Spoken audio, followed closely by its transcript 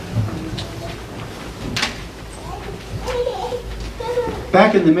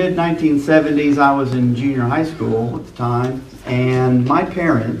Back in the mid-1970s, I was in junior high school at the time, and my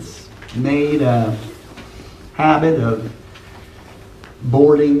parents made a habit of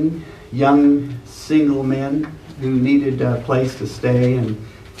boarding young single men who needed a place to stay, and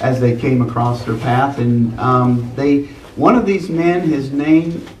as they came across their path, and one of these men, his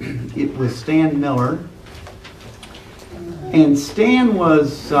name, it was Stan Miller, and Stan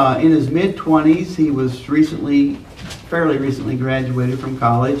was in his mid-20s. He was fairly recently graduated from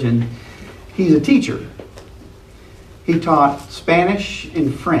college, and he's a teacher. He taught Spanish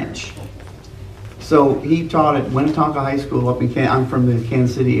and French. So he taught at Winnetonka High School up in I'm from the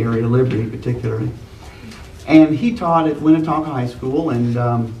Kansas City area, Liberty particularly. And he taught at Winnetonka High School, and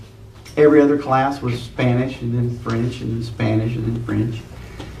every other class was Spanish and then French and then Spanish and then French.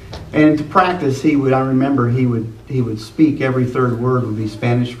 And to practice, I remember he would speak, every third word would be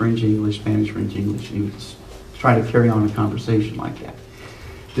Spanish, French, English, Spanish, French, English. He would try to carry on a conversation like that,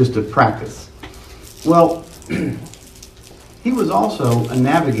 just to practice. Well, he was also a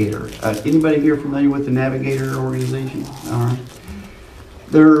navigator. Anybody here familiar with the Navigator organization? All right.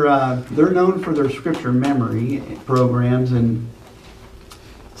 They're known for their scripture memory programs, and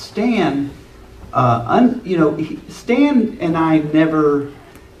Stan, Stan and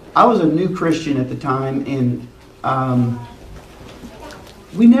I was a new Christian at the time, and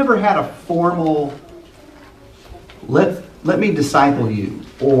we never had a formal, let me disciple you,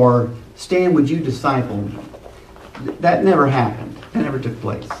 or Stan, would you disciple me? That never happened. That never took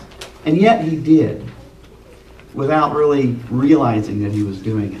place. And yet he did, without really realizing that he was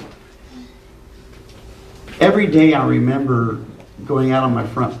doing it. Every day I remember going out on my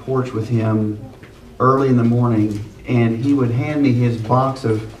front porch with him early in the morning, and he would hand me his box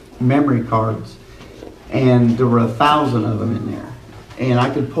of memory cards, and there were 1,000 of them in there. And I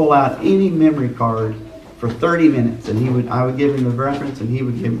could pull out any memory card for 30 minutes, and I would give him the reference, and he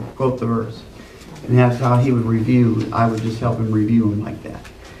would quote the verse. And that's how he would review. I would just help him review them like that.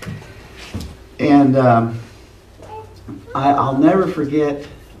 And I'll never forget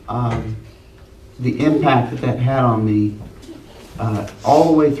the impact that had on me all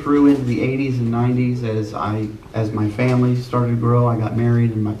the way through into the 80s and 90s as my family started to grow. I got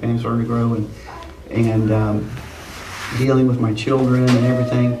married and my family started to grow, and dealing with my children and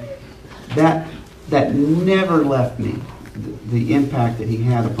everything. That never left me, the impact that he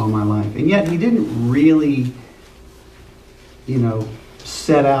had upon my life. And yet he didn't really,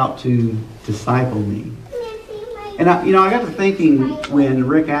 set out to disciple me. And I got to thinking when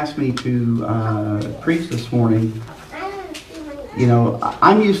Rick asked me to preach this morning,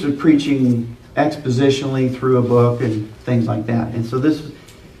 I'm used to preaching expositionally through a book and things like that. And so this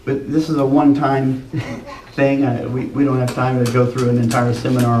is a one-time thing. We don't have time to go through an entire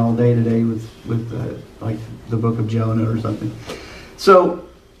seminar all day today with like the book of Jonah or something. So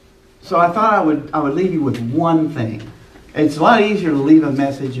I thought I would leave you with one thing. It's a lot easier to leave a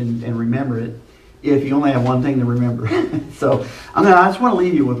message and remember it if you only have one thing to remember. So I just want to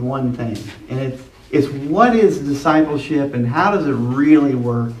leave you with one thing, and it's what is discipleship and how does it really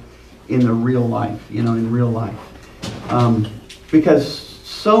work in the real life, in real life. Because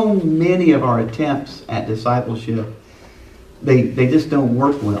so many of our attempts at discipleship, they just don't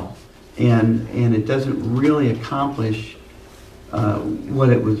work well, and it doesn't really accomplish what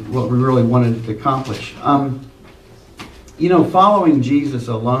we really wanted it to accomplish. Following Jesus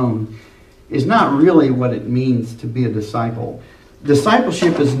alone is not really what it means to be a disciple.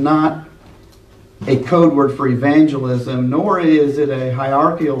 Discipleship is not a code word for evangelism, nor is it a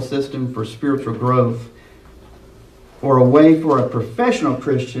hierarchical system for spiritual growth, or a way for a professional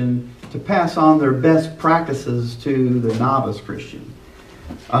Christian to pass on their best practices to the novice Christian.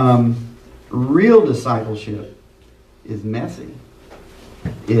 Real discipleship is messy.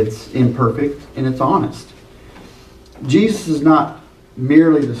 It's imperfect, and it's honest. Jesus is not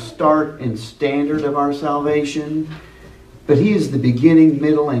merely the start and standard of our salvation, but He is the beginning,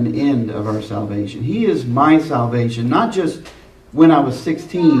 middle, and end of our salvation. He is my salvation, not just when I was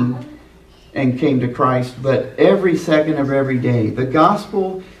 16 and came to Christ, but every second of every day. The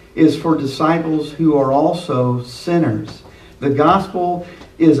gospel is for disciples who are also sinners. The gospel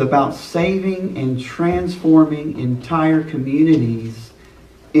is about saving and transforming entire communities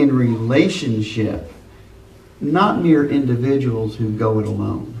in relationship, not mere individuals who go it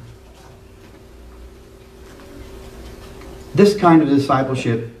alone. This kind of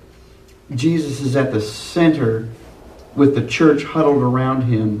discipleship, Jesus is at the center with the church huddled around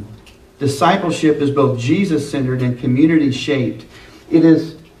Him. Discipleship is both Jesus-centered and community-shaped. It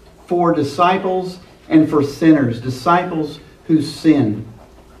is for disciples and for sinners, disciples who sin.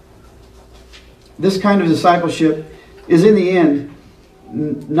 This kind of discipleship is, in the end,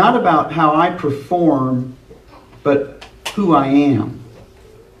 not about how I perform, but who I am.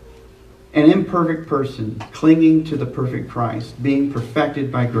 An imperfect person clinging to the perfect Christ, being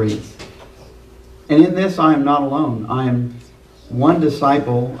perfected by grace. And in this I am not alone. I am one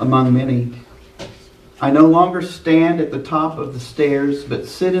disciple among many. I no longer stand at the top of the stairs, but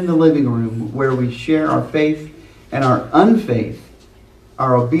sit in the living room where we share our faith and our unfaith,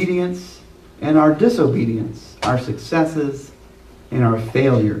 our obedience and our disobedience, our successes and our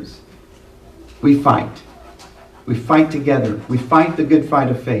failures. We fight. We fight together. We fight the good fight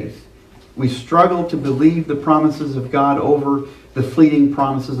of faith. We struggle to believe the promises of God over the fleeting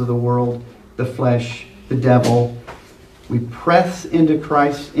promises of the world, the flesh, the devil. We press into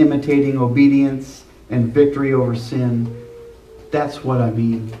Christ's imitating obedience and victory over sin. That's what I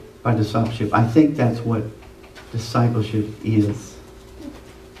mean by discipleship. I think that's what discipleship is.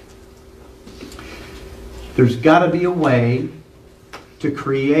 There's got to be a way to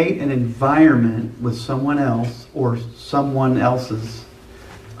create an environment with someone else or someone else's.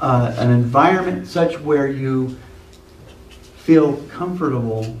 An environment such where you feel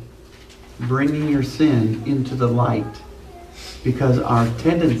comfortable bringing your sin into the light, because our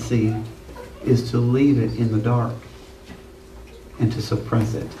tendency is to leave it in the dark and to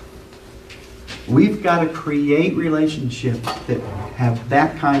suppress it. We've got to create relationships that have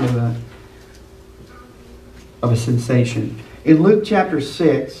that kind of a sensation. In Luke chapter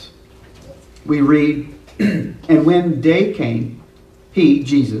 6, we read, "And when day came, he,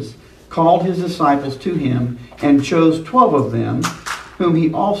 Jesus, called his disciples to him and chose 12 of them, whom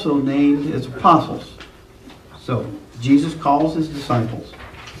he also named as apostles." So, Jesus calls his disciples.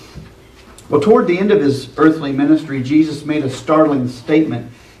 Well, toward the end of his earthly ministry, Jesus made a startling statement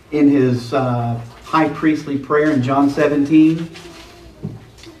in his high priestly prayer in John 17.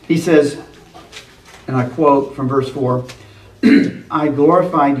 He says, and I quote from verse 4, "I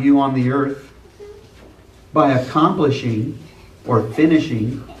glorified you on the earth by accomplishing or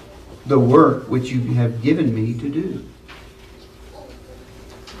finishing the work which you have given me to do."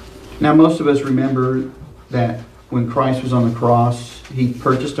 Now, most of us remember that when Christ was on the cross, he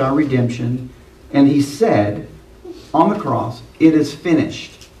purchased our redemption, and he said on the cross, "It is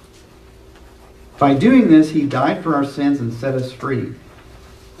finished." By doing this, he died for our sins and set us free.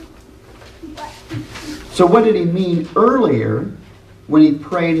 So what did he mean earlier when he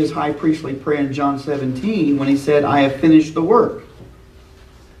prayed his high priestly prayer in John 17 when he said, "I have finished the work"?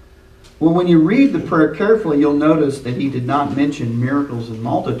 Well, when you read the prayer carefully, you'll notice that he did not mention miracles and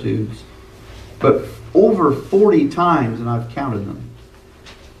multitudes, but over 40 times, and I've counted them,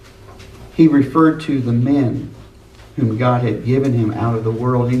 he referred to the men whom God had given him out of the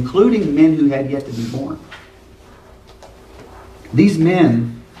world, including men who had yet to be born. These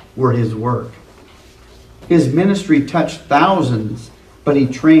men were his work. His ministry touched thousands, but he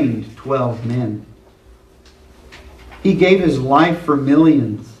trained 12 men. He gave his life for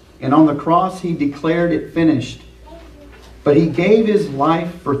millions, and on the cross he declared it finished. But he gave his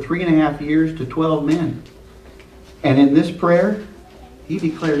life for 3.5 years to 12 men. And in this prayer, he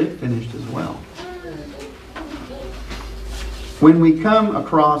declared it finished as well. When we come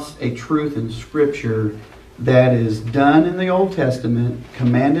across a truth in Scripture that is done in the Old Testament,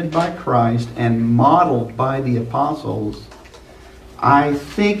 commanded by Christ, and modeled by the apostles, I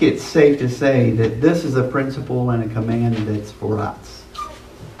think it's safe to say that this is a principle and a command that's for us.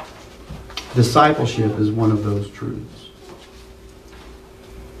 Discipleship is one of those truths.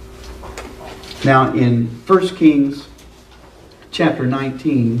 Now in 1 Kings chapter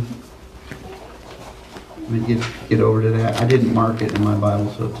 19, let me get over to that. I didn't mark it in my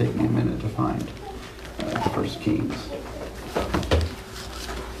Bible, so it'll take me a minute to find 1 Kings.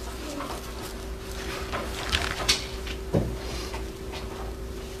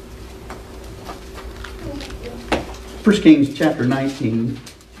 First Kings chapter 19,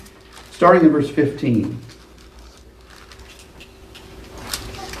 starting in verse 15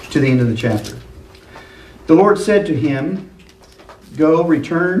 to the end of the chapter. The Lord said to him, "Go,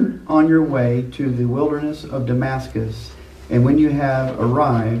 return on your way to the wilderness of Damascus, and when you have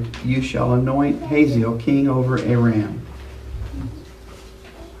arrived, you shall anoint Hazael king over Aram."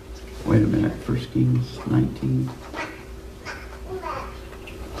 Wait a minute, 1 Kings 19.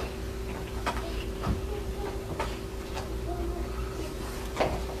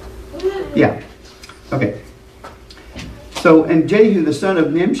 Yeah. Okay. So, and Jehu the son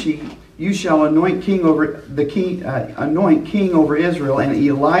of Nimshi, you shall anoint king over Israel, and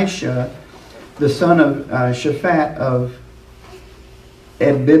Elisha the son of Shaphat of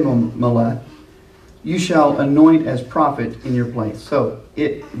Abimelech, you shall anoint as prophet in your place. So,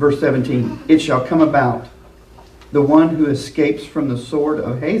 verse 17, it shall come about The one who escapes from the sword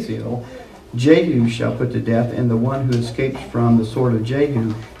of Hazael, Jehu shall put to death, and the one who escapes from the sword of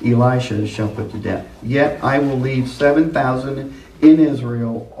Jehu, Elisha shall put to death. Yet I will leave 7,000 in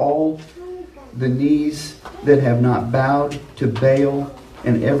Israel, all the knees that have not bowed to Baal,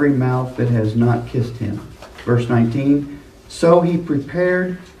 and every mouth that has not kissed him. Verse 19, so he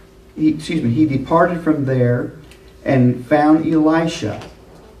departed from there and found Elisha,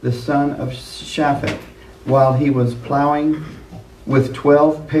 the son of Shaphat, while he was plowing with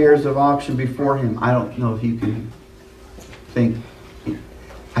 12 pairs of oxen before him. I don't know if you can think,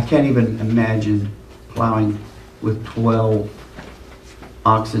 I can't even imagine plowing with 12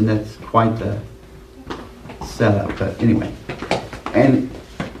 oxen. That's quite the setup. But anyway, and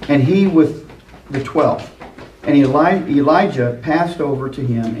he with the 12. And Elijah passed over to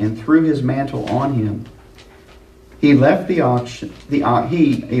him and threw his mantle on him. He left the oxen. He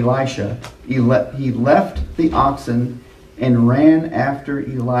left the oxen and ran after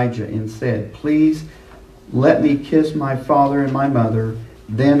Elijah and said, "Please let me kiss my father and my mother,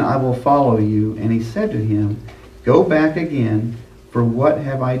 then I will follow you." And he said to him, "Go back again, for what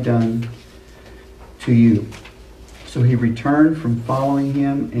have I done to you?" So he returned from following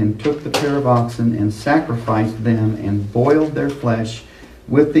him and took the pair of oxen and sacrificed them and boiled their flesh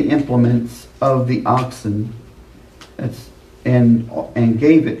with the implements of the oxen and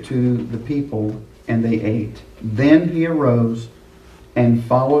gave it to the people, and they ate. Then he arose and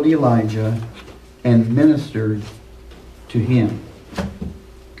followed Elijah and ministered to him.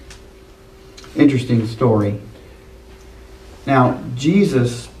 Interesting story. Now,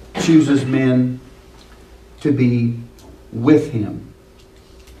 Jesus chooses men to be with him.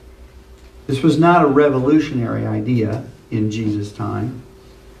 This was not a revolutionary idea in Jesus' time,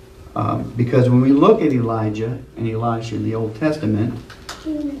 because when we look at Elijah and Elisha in the Old Testament,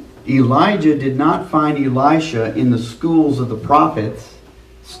 Elijah did not find Elisha in the schools of the prophets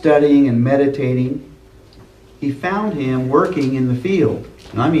studying and meditating. He found him working in the field.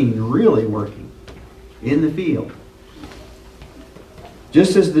 And I mean really working in the field.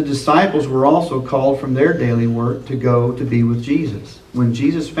 Just as the disciples were also called from their daily work to go to be with Jesus. When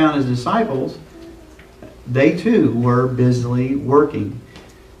Jesus found his disciples, they too were busily working.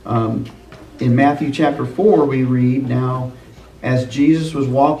 In Matthew chapter 4 we read, "Now as Jesus was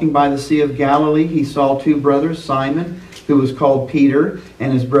walking by the Sea of Galilee, he saw two brothers, Simon, who was called Peter,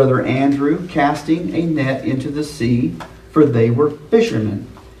 and his brother Andrew, casting a net into the sea, for they were fishermen.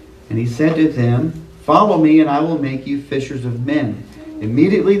 And he said to them, 'Follow me, and I will make you fishers of men.'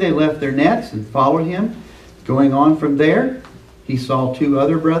 Immediately they left their nets and followed him. Going on from there, he saw two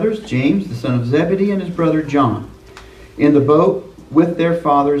other brothers, James, the son of Zebedee, and his brother John, in the boat with their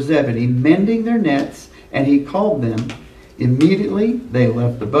father Zebedee, mending their nets, and he called them. Immediately they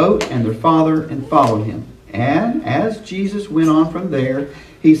left the boat and their father and followed him. And as Jesus went on from there,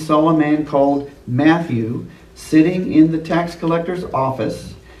 he saw a man called Matthew sitting in the tax collector's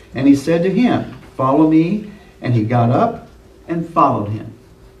office, and he said to him, 'Follow me.' And he got up and followed him."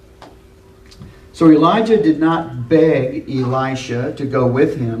 So Elijah did not beg Elisha to go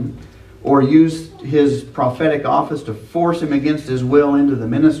with him or use his prophetic office to force him against his will into the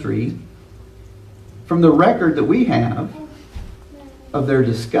ministry. From the record that we have of their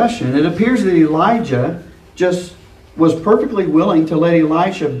discussion, it appears that Elijah just was perfectly willing to let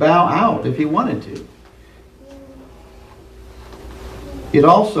Elisha bow out if he wanted to. It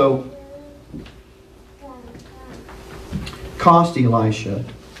also cost Elisha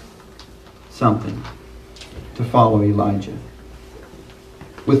something to follow Elijah.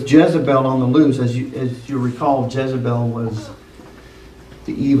 With Jezebel on the loose, as you recall, Jezebel was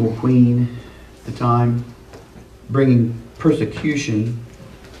the evil queen at the time, bringing persecution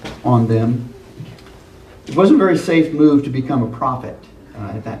on them. It wasn't a very safe move to become a prophet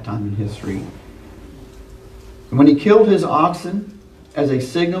at that time in history. And when he killed his oxen as a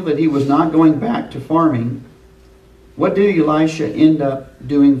signal that he was not going back to farming, what did Elisha end up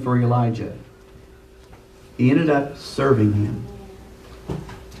doing for Elijah? He ended up serving him.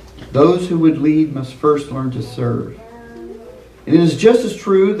 Those who would lead must first learn to serve. And it is just as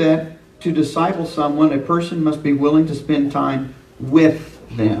true that to disciple someone, a person must be willing to spend time with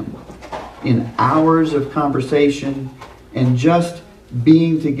them in hours of conversation and just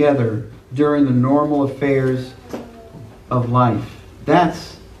being together during the normal affairs of life.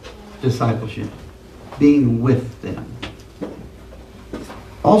 That's discipleship, being with them.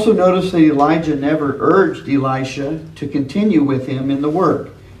 Also notice that Elijah never urged Elisha to continue with him in the work.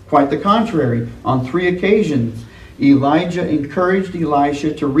 Quite the contrary. On 3 occasions, Elijah encouraged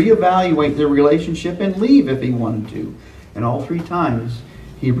Elisha to reevaluate their relationship and leave if he wanted to. And all 3 times,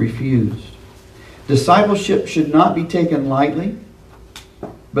 he refused. Discipleship should not be taken lightly,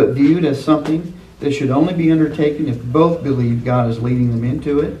 but viewed as something that should only be undertaken if both believe God is leading them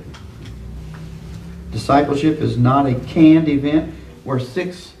into it. Discipleship is not a canned event where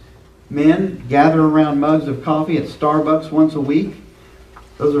 6 men gather around mugs of coffee at Starbucks once a week.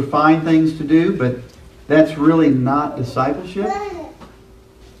 Those are fine things to do, but that's really not discipleship.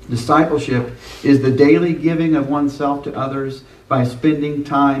 Discipleship is the daily giving of oneself to others by spending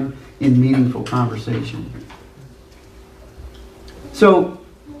time in meaningful conversation. So,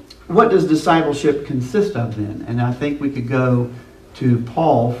 what does discipleship consist of then? And I think we could go to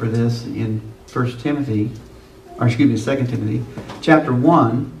Paul for this in 2 Timothy chapter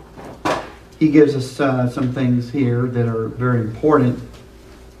 1. He gives us some things here that are very important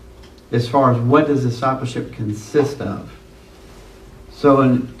as far as what does discipleship consist of. So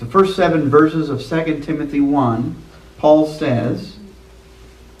in the first 7 verses of 2 Timothy 1, Paul says,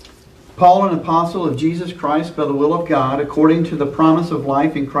 Paul, an apostle of Jesus Christ by the will of God, according to the promise of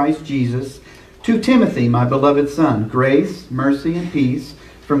life in Christ Jesus, to Timothy, my beloved son, grace, mercy, and peace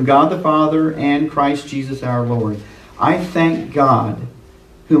from God the Father and Christ Jesus our Lord. I thank God,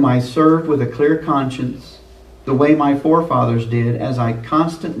 whom I serve with a clear conscience, the way my forefathers did, as I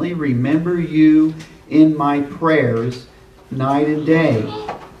constantly remember you in my prayers night and day,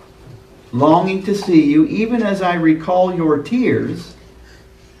 longing to see you, even as I recall your tears,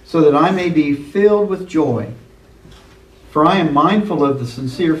 so that I may be filled with joy. For I am mindful of the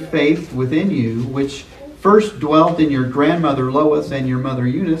sincere faith within you, which first dwelt in your grandmother Lois and your mother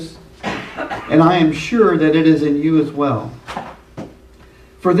Eunice, and I am sure that it is in you as well.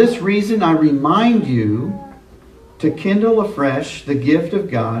 For this reason I remind you to kindle afresh the gift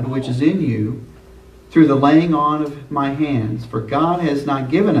of God which is in you through the laying on of my hands. For God has not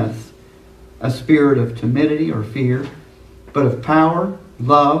given us a spirit of timidity or fear, but of power,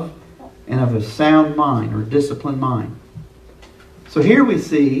 love, and of a sound mind or disciplined mind. So here we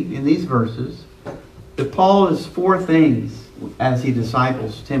see in these verses that Paul has 4 things as he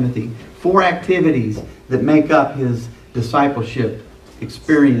disciples Timothy. 4 activities that make up his discipleship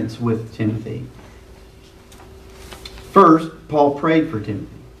experience with Timothy. First, Paul prayed for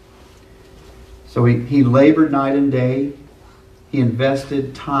Timothy. So he labored night and day. He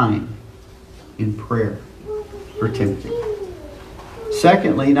invested time in prayer for Timothy.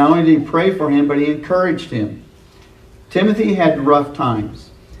 Secondly, not only did he pray for him, but he encouraged him. Timothy had rough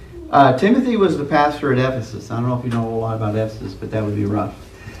times. Timothy was the pastor at Ephesus. I don't know if you know a lot about Ephesus, but that would be rough.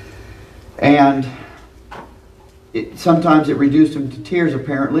 And sometimes it reduced him to tears,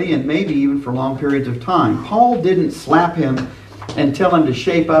 apparently, and maybe even for long periods of time. Paul didn't slap him and tell him to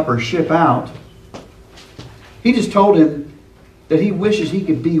shape up or ship out. He just told him that he wishes he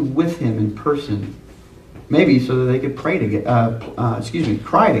could be with him in person, maybe so that they could cry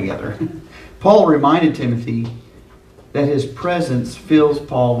together. Paul reminded Timothy that his presence fills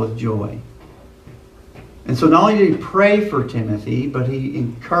Paul with joy. And so not only did he pray for Timothy, but he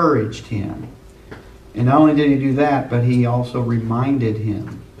encouraged him. And not only did he do that, but he also reminded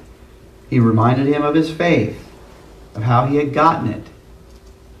him. He reminded him of his faith, of how he had gotten it.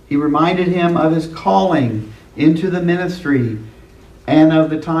 He reminded him of his calling into the ministry and of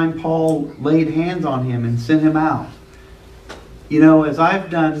the time Paul laid hands on him and sent him out. You know, as I've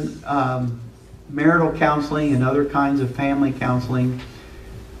done marital counseling and other kinds of family counseling,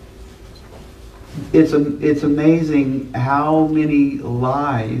 it's amazing how many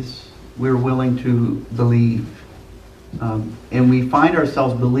lies we're willing to believe. And we find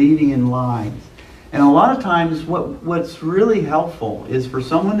ourselves believing in lies. And a lot of times what's really helpful is for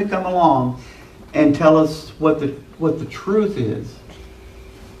someone to come along and tell us what the truth is.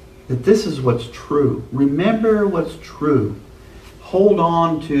 That this is what's true. Remember what's true. Hold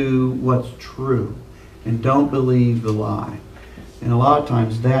on to what's true. And don't believe the lie. And a lot of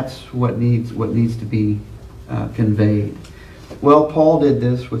times that's what needs to be conveyed. Well, Paul did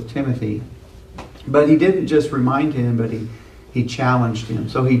this with Timothy. But he didn't just remind him, but he challenged him.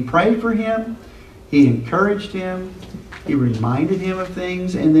 So he prayed for him. He encouraged him. He reminded him of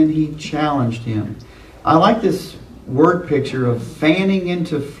things. And then he challenged him. I like this word picture of fanning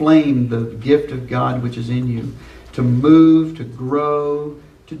into flame the gift of God which is in you. To move, to grow,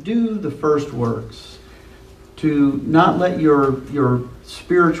 to do the first works. To not let your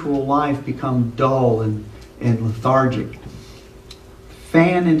spiritual life become dull and lethargic.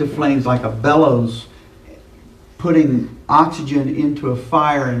 Fan into flames like a bellows, putting oxygen into a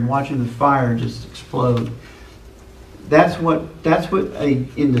fire and watching the fire just explode. That's what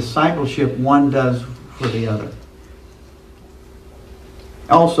in discipleship one does for the other.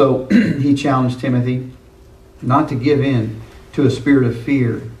 Also, he challenged Timothy not to give in to a spirit of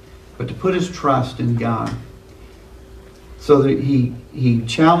fear, but to put his trust in God. So that he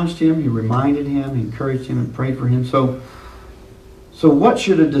challenged him, he reminded him, he encouraged him, and prayed for him. So what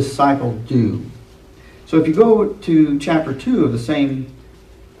should a disciple do? So if you go to chapter 2 of the same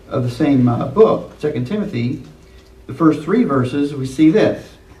book, 2 Timothy, the first 3 verses, we see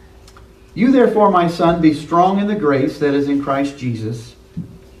this. You therefore, my son, be strong in the grace that is in Christ Jesus.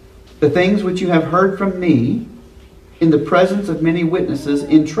 The things which you have heard from me in the presence of many witnesses,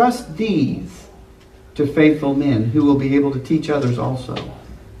 entrust these to faithful men who will be able to teach others also.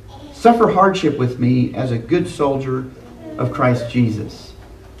 Suffer hardship with me as a good soldier of Christ Jesus.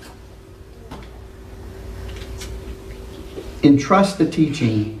 Entrust the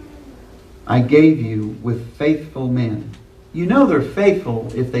teaching I gave you with faithful men. You know they're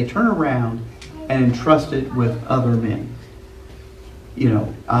faithful if they turn around and entrust it with other men.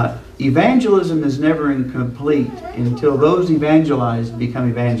 Evangelism is never incomplete until those evangelized become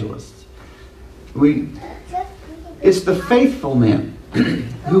evangelists. It's the faithful men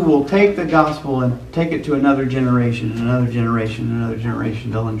who will take the gospel and take it to another generation, another generation, another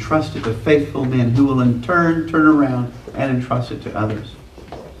generation. They'll entrust it to faithful men who will in turn around and entrust it to others.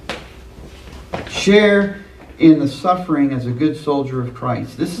 Share in the suffering as a good soldier of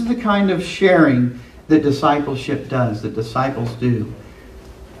Christ. This is the kind of sharing that discipleship does, that disciples do.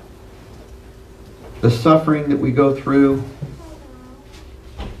 The suffering that we go through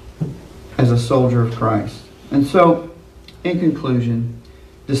as a soldier of Christ. And so, in conclusion,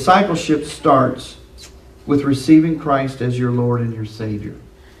 discipleship starts with receiving Christ as your Lord and your Savior.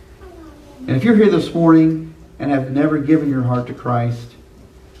 And if you're here this morning and have never given your heart to Christ,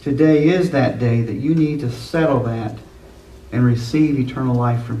 today is that day that you need to settle that and receive eternal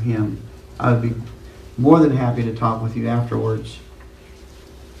life from Him. I would be more than happy to talk with you afterwards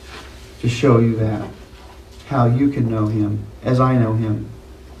to show you that, how you can know Him as I know Him.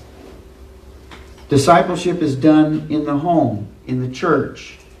 Discipleship is done in the home, in the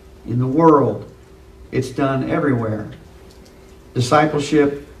church, in the world. It's done everywhere.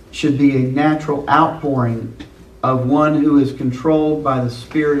 Discipleship should be a natural outpouring of one who is controlled by the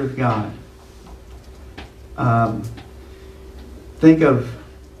Spirit of God. Think of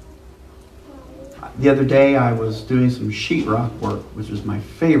the other day I was doing some sheetrock work, which was my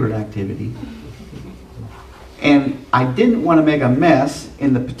favorite activity. And I didn't want to make a mess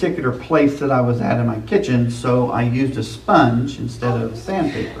in the particular place that I was at in my kitchen, so I used a sponge instead of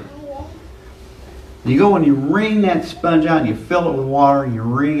sandpaper. You go and you wring that sponge out and you fill it with water, and you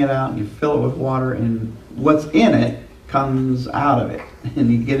wring it out and you fill it with water, and what's in it comes out of it.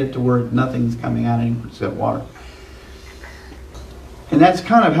 And you get it to where nothing's coming out except water. And that's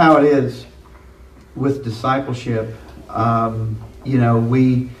kind of how it is with discipleship.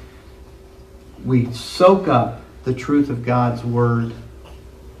 We soak up the truth of God's Word,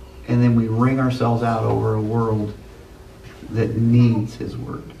 and then we wring ourselves out over a world that needs His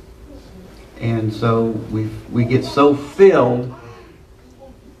Word. And so we get so filled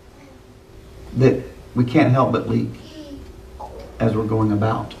that we can't help but leak as we're going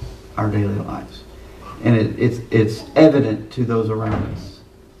about our daily lives. And it's evident to those around us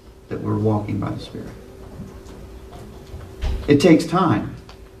that we're walking by the Spirit. It takes time.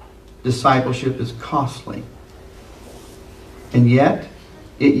 Discipleship is costly. And yet,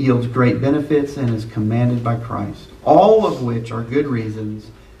 it yields great benefits and is commanded by Christ. All of which are good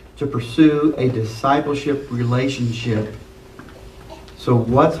reasons to pursue a discipleship relationship. So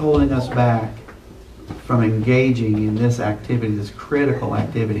what's holding us back from engaging in this activity, this critical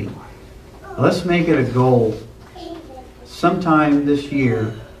activity? Let's make it a goal. Sometime this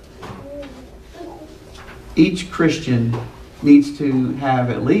year, each Christian needs to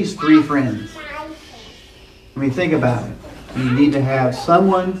have at least 3 friends. I mean, think about it. You need to have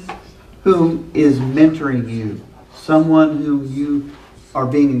someone who is mentoring you, someone who you are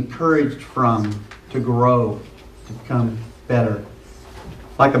being encouraged from to grow, to become better.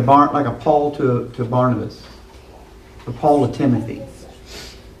 Like a Paul to Barnabas, a Paul to Timothy.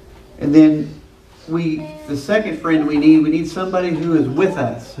 And then the second friend we need somebody who is with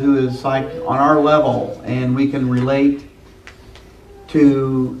us, who is like on our level, and we can relate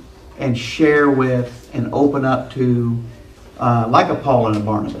to and share with and open up to, like a Paul and a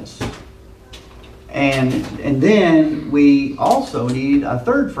Barnabas. And then we also need a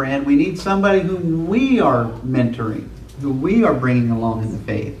third friend. We need somebody whom we are mentoring, who we are bringing along in the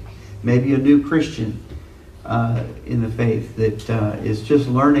faith. Maybe a new Christian in the faith that is just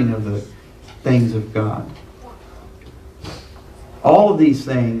learning of the things of God. All of these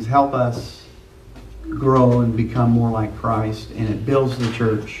things help us grow and become more like Christ, and it builds the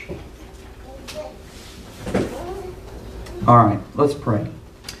church. All right, let's pray.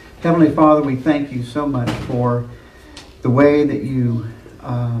 Heavenly Father, we thank you so much for the way that you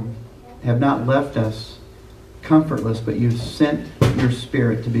have not left us comfortless, but you've sent your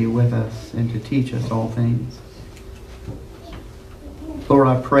Spirit to be with us and to teach us all things. Lord,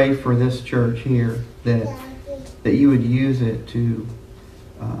 I pray for this church here that you would use it to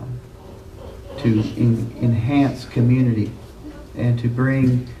enhance community and to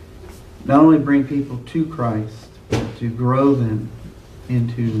not only bring people to Christ, but to grow them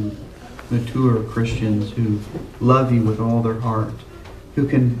into mature Christians who love you with all their heart, who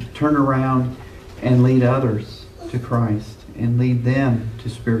can turn around and lead others to Christ and lead them to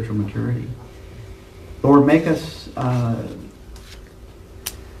spiritual maturity. Lord, make us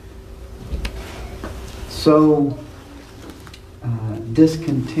so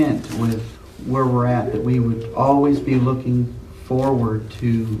discontent with where we're at that we would always be looking forward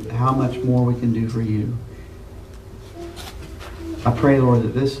to how much more we can do for you. I pray, Lord,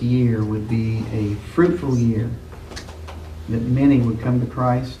 that this year would be a fruitful year, that many would come to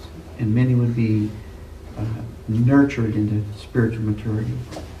Christ and many would be nurtured into spiritual maturity.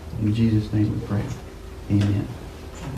 In Jesus' name we pray. Amen.